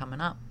 anything coming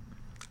up?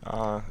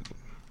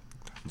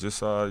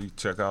 Just you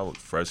check out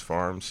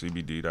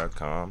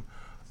freshfarmcbd.com.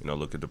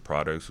 Look at the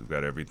products. We've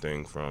got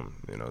everything from,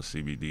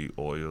 CBD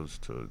oils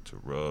to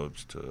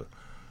rubs to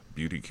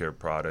beauty care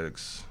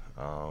products.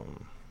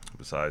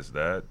 Besides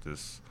that,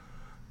 just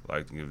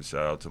like to give a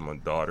shout out to my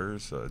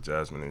daughters,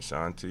 Jasmine and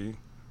Shanti.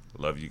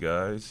 Love you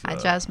guys. Hi,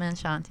 Jasmine and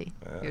Shanti.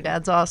 Your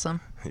dad's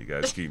awesome. You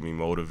guys keep me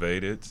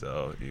motivated,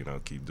 so,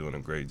 keep doing a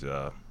great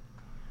job.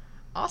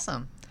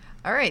 Awesome.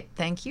 All right.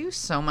 Thank you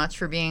so much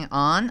for being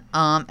on.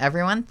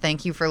 Everyone,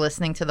 thank you for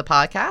listening to the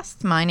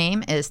podcast. My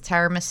name is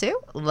Tara Masu.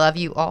 Love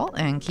you all,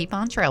 and keep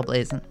on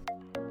trailblazing.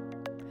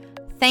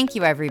 Thank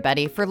you,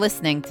 everybody, for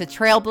listening to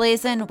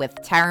Trailblazing with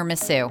Tara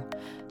Masu.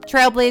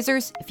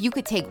 Trailblazers, if you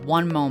could take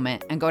one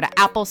moment and go to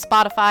Apple,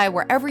 Spotify,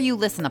 wherever you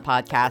listen to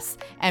podcasts,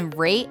 and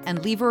rate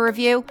and leave a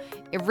review,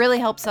 it really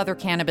helps other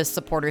cannabis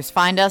supporters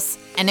find us,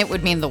 and it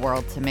would mean the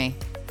world to me.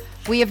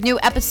 We have new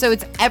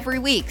episodes every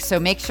week, so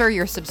make sure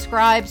you're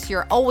subscribed so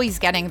you're always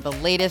getting the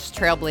latest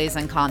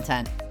Trailblazing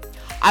content.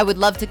 I would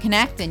love to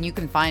connect, and you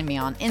can find me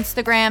on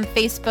Instagram,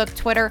 Facebook,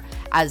 Twitter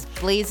as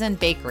Blazin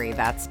Bakery.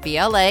 That's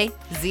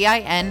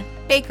BLAZIN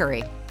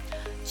Bakery.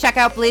 Check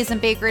out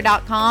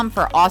blazinbakery.com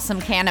for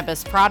awesome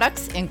cannabis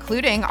products,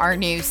 including our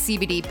new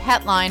CBD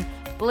pet line,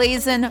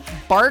 Blazin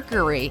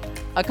Barkery,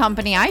 a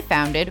company I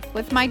founded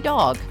with my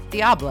dog,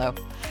 Diablo.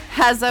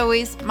 As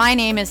always, my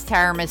name is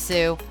Tara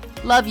Masu.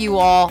 Love you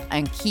all,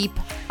 and keep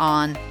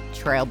on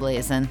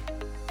trailblazing.